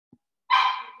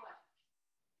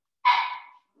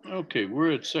Okay,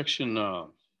 we're at section, I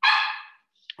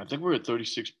think we're at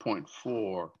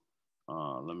 36.4.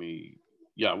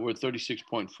 We're at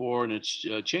 36.4 and it's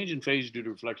change in phase due to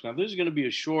reflection. Now, this is going to be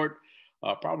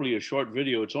probably a short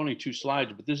video. It's only 2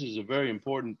 slides, but this is uh, a very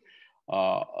important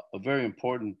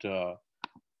uh,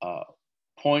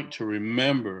 point to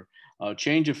remember.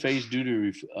 Change of phase due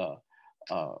to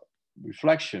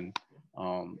reflection.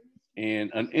 Um,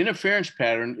 and an interference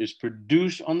pattern is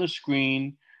produced on the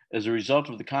screen as a result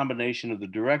of the combination of the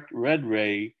direct red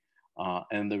ray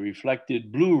and the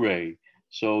reflected blue ray.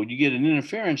 So you get an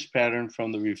interference pattern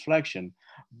from the reflection.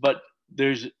 But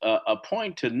there's a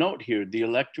point to note here. The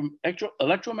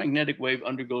electromagnetic wave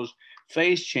undergoes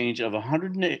phase change of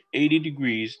 180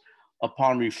 degrees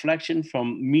upon reflection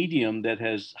from medium that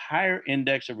has higher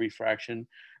index of refraction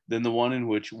than the one in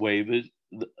which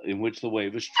the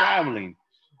wave is traveling.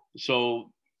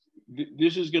 So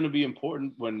this is going to be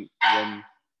important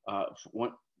uh,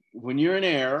 when when you're in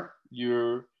air,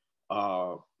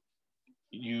 uh,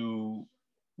 you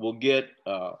will get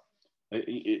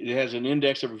it has an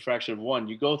index of refraction of 1.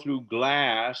 You go through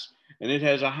glass, and it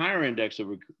has a higher index of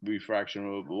refraction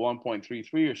of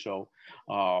 1.33 or so.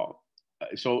 Uh,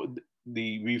 so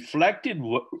the reflected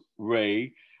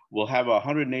ray will have a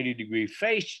 180-degree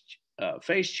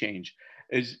phase change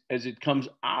as it comes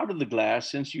out of the glass.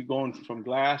 Since you're going from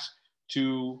glass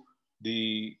to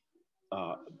the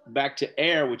uh, back to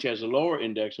air, which has a lower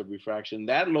index of refraction,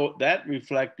 that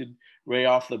reflected ray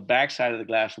off the backside of the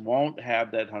glass won't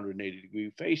have that 180-degree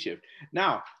phase shift.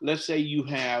 Now, let's say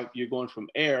you're going from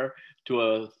air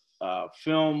to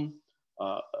film,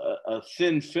 a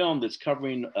thin film that's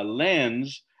covering a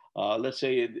lens. Let's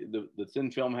say the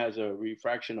thin film has a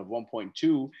refraction of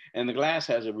 1.2 and the glass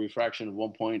has a refraction of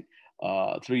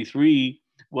 1.33.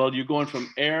 Well, you're going from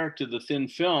air to the thin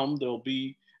film, there'll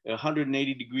be a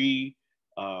 180-degree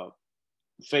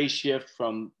phase shift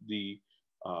from the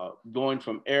going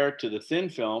from air to the thin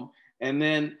film. And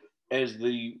then as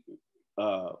the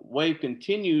wave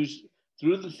continues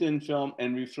through the thin film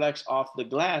and reflects off the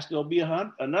glass, there'll be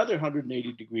another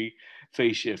 180-degree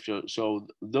phase shift.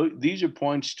 These are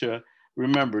points to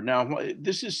remember. Now,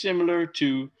 this is similar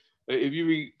to, if you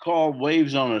recall,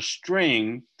 waves on a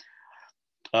string.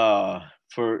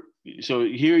 For So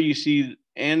here you see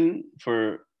n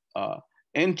for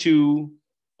n2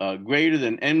 greater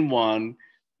than n1.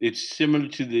 It's similar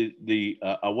to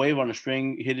a wave on a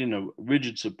string hitting a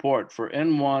rigid support. For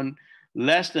n1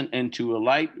 less than n2, a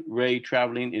light ray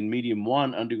traveling in medium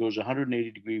 1 undergoes a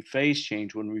 180-degree phase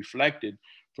change when reflected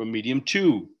from medium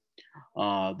 2.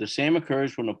 The same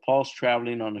occurs when a pulse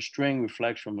traveling on a string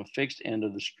reflects from a fixed end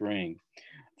of the string.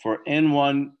 For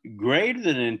N1 greater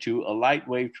than N2, a light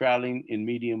wave traveling in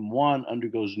medium 1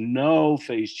 undergoes no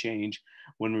phase change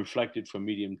when reflected from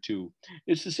medium 2.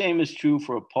 It's the same is true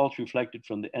for a pulse reflected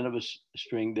from the end of a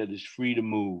string that is free to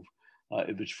move.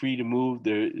 If it's free to move,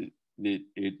 the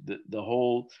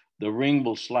ring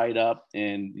will slide up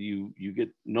and you get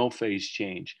no phase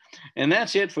change. And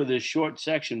that's it for this short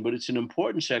section, but it's an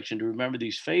important section to remember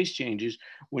these phase changes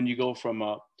when you go from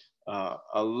a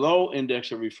low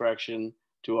index of refraction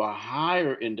to a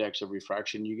higher index of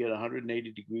refraction. You get a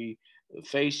 180-degree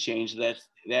phase change.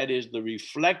 That is, the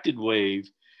reflected wave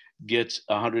gets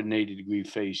a 180-degree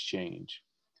phase change.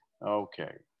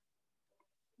 Okay.